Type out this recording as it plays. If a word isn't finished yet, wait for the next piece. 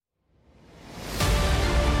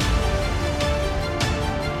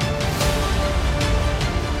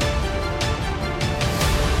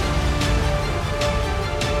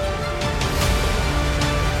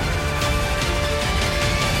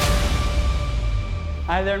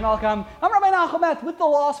Hi there and welcome. I'm Rabbi Nachomet with the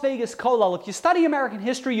Las Vegas Kollel. If you study American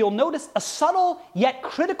history, you'll notice a subtle yet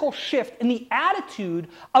critical shift in the attitude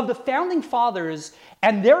of the Founding Fathers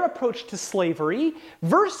and their approach to slavery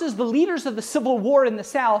versus the leaders of the Civil War in the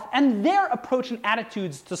South and their approach and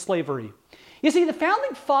attitudes to slavery. You see, the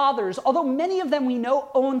Founding Fathers, although many of them we know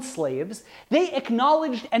owned slaves, they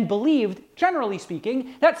acknowledged and believed, generally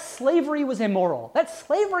speaking, that slavery was immoral, that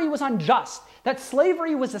slavery was unjust, that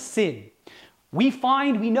slavery was a sin. We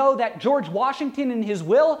know that George Washington, in his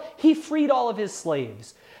will, he freed all of his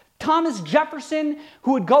slaves. Thomas Jefferson,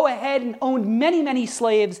 who would go ahead and owned many, many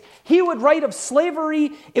slaves, he would write of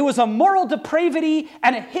slavery, it was a moral depravity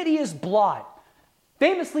and a hideous blot.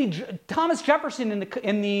 Famously, Thomas Jefferson,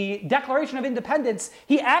 in the Declaration of Independence,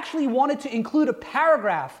 he actually wanted to include a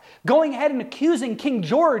paragraph going ahead and accusing King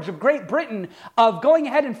George of Great Britain of going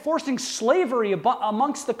ahead and forcing slavery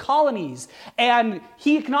amongst the colonies. And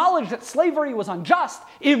he acknowledged that slavery was unjust,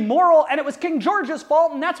 immoral, and it was King George's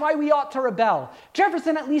fault, and that's why we ought to rebel.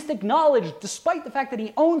 Jefferson at least acknowledged, despite the fact that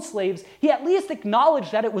he owned slaves, he at least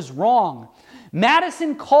acknowledged that it was wrong.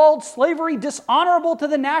 Madison called slavery dishonorable to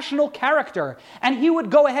the national character, and he would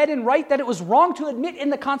go ahead and write that it was wrong to admit in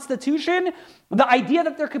the Constitution the idea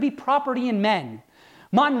that there could be property in men.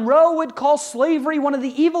 Monroe would call slavery one of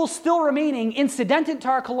the evils still remaining incidental to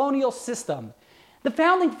our colonial system. The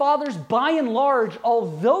Founding Fathers, by and large,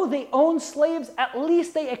 although they owned slaves, at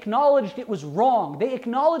least they acknowledged it was wrong. They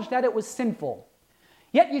acknowledged that it was sinful.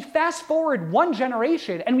 Yet you fast forward one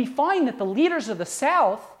generation, and we find that the leaders of the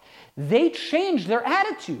South, they changed their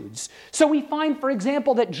attitudes. So we find, for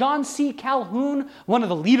example, that John C. Calhoun, one of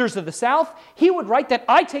the leaders of the South, he would write that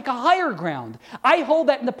I take a higher ground. I hold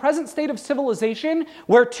that in the present state of civilization,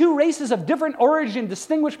 where two races of different origin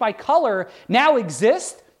distinguished by color now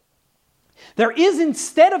exist, there is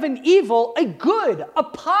instead of an evil, a good, a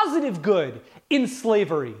positive good in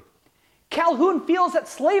slavery. Calhoun feels that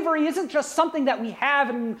slavery isn't just something that we have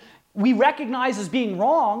and we recognize as being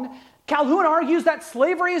wrong. Calhoun argues that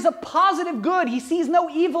slavery is a positive good. He sees no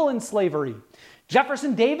evil in slavery.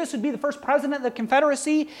 Jefferson Davis would be the first president of the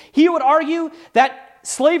Confederacy. He would argue that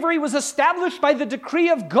slavery was established by the decree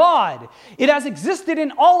of God. It has existed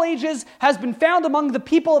in all ages, has been found among the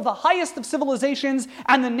people of the highest of civilizations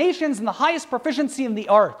and the nations in the highest proficiency in the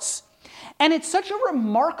arts. And it's such a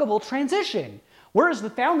remarkable transition. Whereas the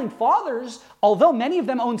Founding Fathers, although many of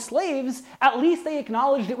them owned slaves, at least they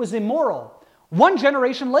acknowledged it was immoral. One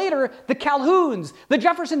generation later, the Calhouns, the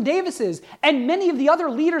Jefferson Davises, and many of the other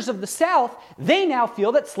leaders of the South, they now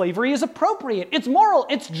feel that slavery is appropriate, it's moral,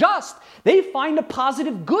 it's just. They find a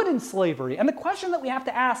positive good in slavery. And the question that we have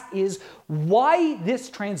to ask is, why this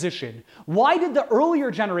transition? Why did the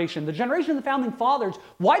earlier generation, the generation of the Founding Fathers,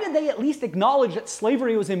 why did they at least acknowledge that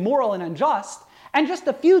slavery was immoral and unjust? And just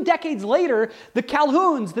a few decades later, the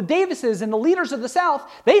Calhouns, the Davises, and the leaders of the South,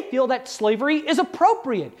 they feel that slavery is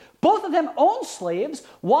appropriate. Both of them own slaves.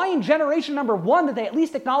 Why in generation number one did they at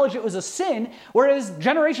least acknowledge it was a sin, whereas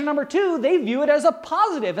generation number two, they view it as a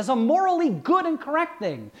positive, as a morally good and correct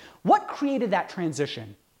thing? What created that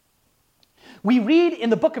transition? We read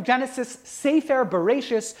in the book of Genesis, Sefer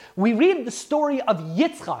Bereshis, we read the story of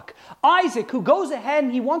Yitzchak, Isaac, who goes ahead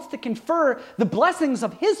and he wants to confer the blessings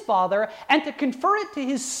of his father and to confer it to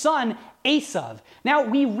his son, Esav. Now,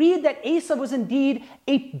 we read that Esav was indeed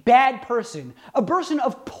a bad person, a person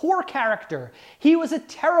of poor character. He was a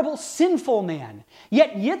terrible, sinful man.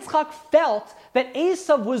 Yet Yitzchak felt that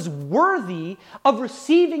Esav was worthy of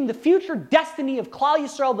receiving the future destiny of Klal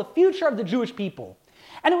Yisrael, the future of the Jewish people.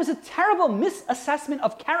 And it was a terrible misassessment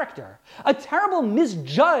of character, a terrible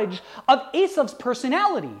misjudge of Esav's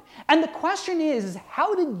personality. And the question is,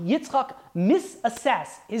 how did Yitzchak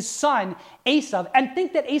misassess his son Esav and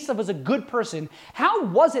think that Esav was a good person? How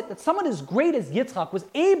was it that someone as great as Yitzchak was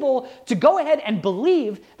able to go ahead and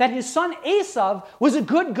believe that his son Esav was a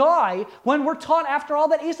good guy when we're taught, after all,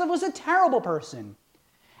 that Esav was a terrible person?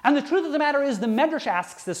 And the truth of the matter is, the Medrash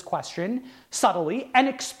asks this question subtly and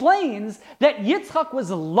explains that Yitzchak was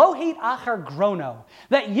lohet achar grono,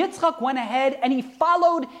 that Yitzchak went ahead and he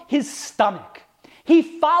followed his stomach. He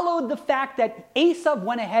followed the fact that Esav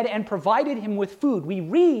went ahead and provided him with food. We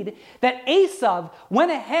read that Esav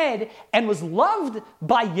went ahead and was loved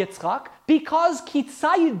by Yitzchak because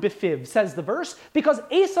kitzayid befiv, says the verse, because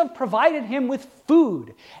Esav provided him with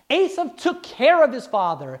food. Esav took care of his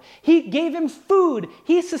father. He gave him food.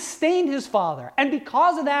 He sustained his father. And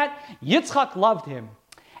because of that, Yitzchak loved him.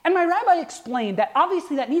 And my rabbi explained that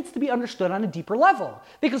obviously that needs to be understood on a deeper level.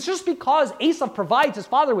 Because just because Esav provides his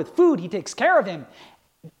father with food, he takes care of him,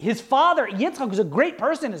 his father, Yitzchak, who's a great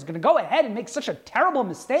person, is going to go ahead and make such a terrible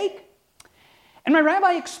mistake? And my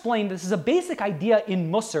rabbi explained this is a basic idea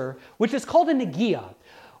in Musar, which is called a negia,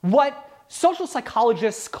 what social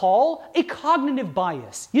psychologists call a cognitive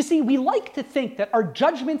bias. You see, we like to think that our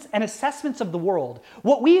judgments and assessments of the world,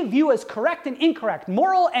 what we view as correct and incorrect,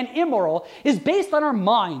 moral and immoral, is based on our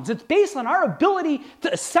minds. It's based on our ability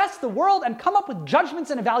to assess the world and come up with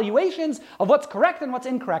judgments and evaluations of what's correct and what's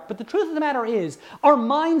incorrect. But the truth of the matter is, our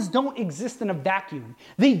minds don't exist in a vacuum.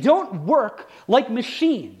 They don't work like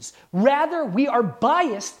machines. Rather, we are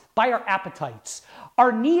biased by our appetites.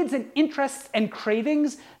 Our needs and interests and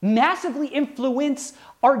cravings massively influence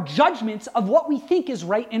our judgments of what we think is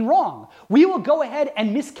right and wrong. We will go ahead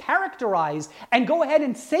and mischaracterize and go ahead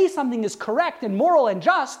and say something is correct and moral and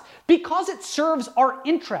just because it serves our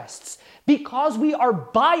interests. Because we are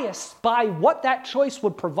biased by what that choice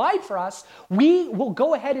would provide for us, we will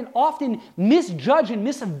go ahead and often misjudge and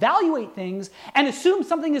misevaluate things and assume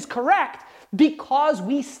something is correct because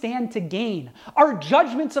we stand to gain. Our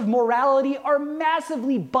judgments of morality are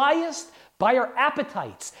massively biased by our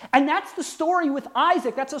appetites. And that's the story with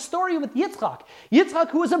Isaac. That's a story with Yitzchak. Yitzchak,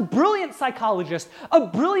 who was a brilliant psychologist, a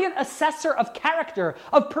brilliant assessor of character,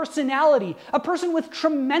 of personality, a person with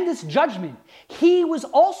tremendous judgment. He was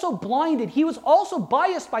also blinded. He was also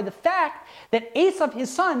biased by the fact that Esav,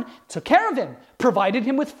 his son, took care of him, provided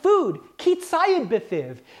him with food, kitzayid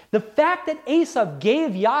b'fiv. The fact that Esav gave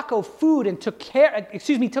Yaakov food and took care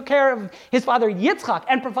of his father Yitzchak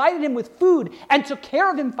and provided him with food and took care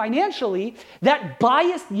of him financially, that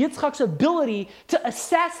biased Yitzchak's ability to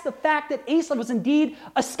assess the fact that Esav was indeed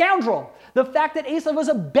a scoundrel. The fact that Esav was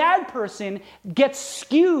a bad person gets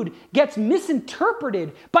skewed, gets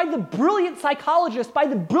misinterpreted by the brilliant psychologist, by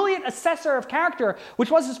the brilliant assessor of character, which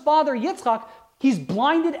was his father Yitzchak. He's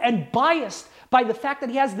blinded and biased by the fact that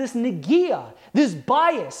he has this negia, this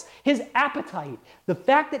bias, his appetite. The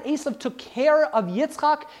fact that Esav took care of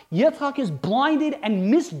Yitzchak, Yitzchak is blinded and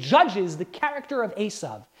misjudges the character of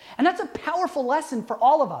Esav. And that's a powerful lesson for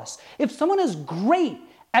all of us. If someone is great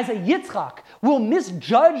as a Yitzchak, will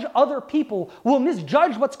misjudge other people, will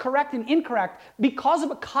misjudge what's correct and incorrect because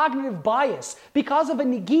of a cognitive bias, because of a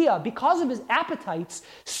negia, because of his appetites,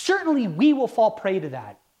 certainly we will fall prey to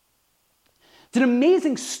that. It's an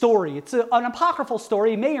amazing story. It's an apocryphal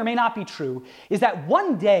story. It may or may not be true. Is that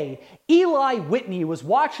one day, Eli Whitney was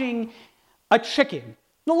watching a chicken in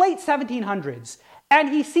the late 1700s, and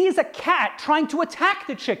he sees a cat trying to attack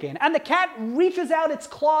the chicken. And the cat reaches out its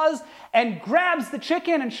claws and grabs the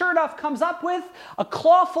chicken, and sure enough comes up with a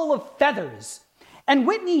claw full of feathers. And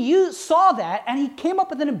Whitney saw that, and he came up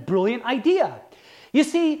with a brilliant idea. You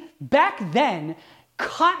see, back then,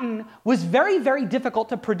 cotton was very, very difficult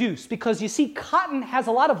to produce because, you see, cotton has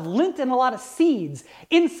a lot of lint and a lot of seeds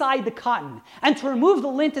inside the cotton. And to remove the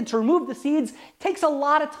lint and to remove the seeds takes a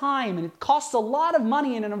lot of time, and it costs a lot of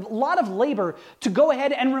money and a lot of labor to go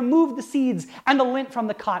ahead and remove the seeds and the lint from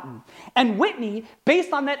the cotton. And Whitney,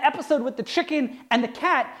 based on that episode with the chicken and the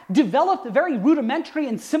cat, developed a very rudimentary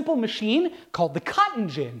and simple machine called the cotton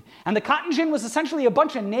gin. And the cotton gin was essentially a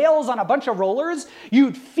bunch of nails on a bunch of rollers.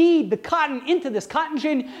 You'd feed the cotton into this cotton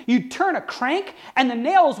gin, you'd turn a crank, and the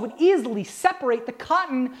nails would easily separate the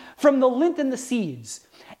cotton from the lint and the seeds.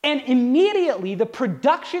 And immediately the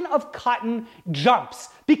production of cotton jumps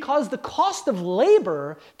because the cost of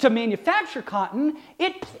labor to manufacture cotton,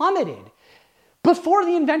 it plummeted. Before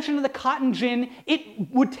the invention of the cotton gin, it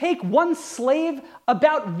would take one slave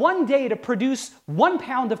about 1 day to produce 1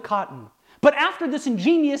 pound of cotton. But after this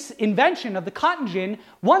ingenious invention of the cotton gin,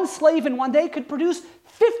 one slave in 1 day could produce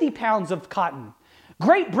 50 pounds of cotton.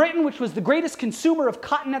 Great Britain, which was the greatest consumer of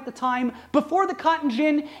cotton at the time, before the cotton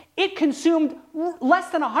gin, it consumed less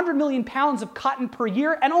than 100 million pounds of cotton per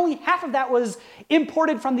year, and only half of that was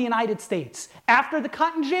imported from the United States. After the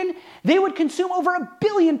cotton gin, they would consume over 1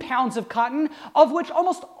 billion pounds of cotton, of which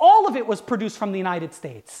almost all of it was produced from the United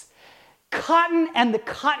States. Cotton and the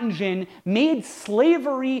cotton gin made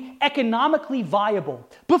slavery economically viable.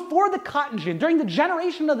 Before the cotton gin, during the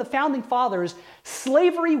generation of the founding fathers,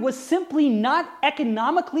 slavery was simply not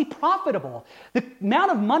economically profitable. The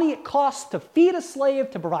amount of money it cost to feed a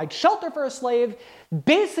slave, to provide shelter for a slave,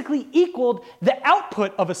 basically equaled the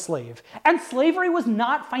output of a slave. And slavery was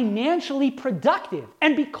not financially productive.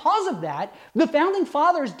 And because of that, the founding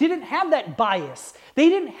fathers didn't have that bias. They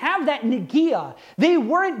didn't have that negia. They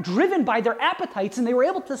weren't driven by their appetites, and they were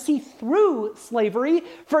able to see through slavery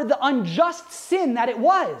for the unjust sin that it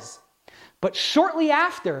was. But shortly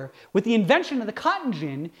after, with the invention of the cotton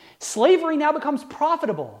gin, slavery now becomes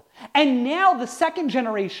profitable. And now the second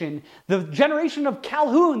generation, the generation of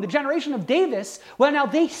Calhoun, the generation of Davis, well, now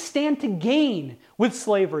they stand to gain with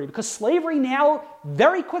slavery, because slavery now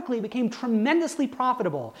very quickly became tremendously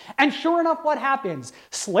profitable. And sure enough, what happens?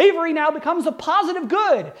 Slavery now becomes a positive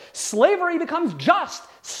good. Slavery becomes just.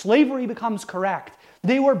 Slavery becomes correct.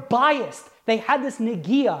 They were biased. They had this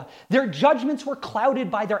negia. Their judgments were clouded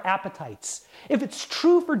by their appetites. If it's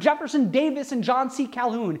true for Jefferson Davis and John C.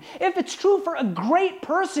 Calhoun, if it's true for a great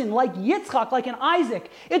person like Yitzchak, like an Isaac,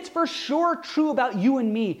 it's for sure true about you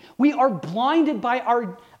and me. We are blinded by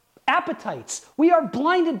our appetites. We are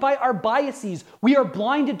blinded by our biases. We are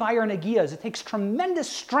blinded by our negias. It takes tremendous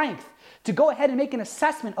strength to go ahead and make an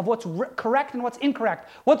assessment of what's correct and what's incorrect,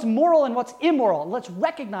 what's moral and what's immoral. Let's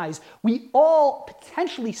recognize we all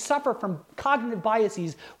potentially suffer from cognitive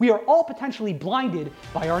biases. We are all potentially blinded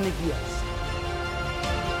by our negias.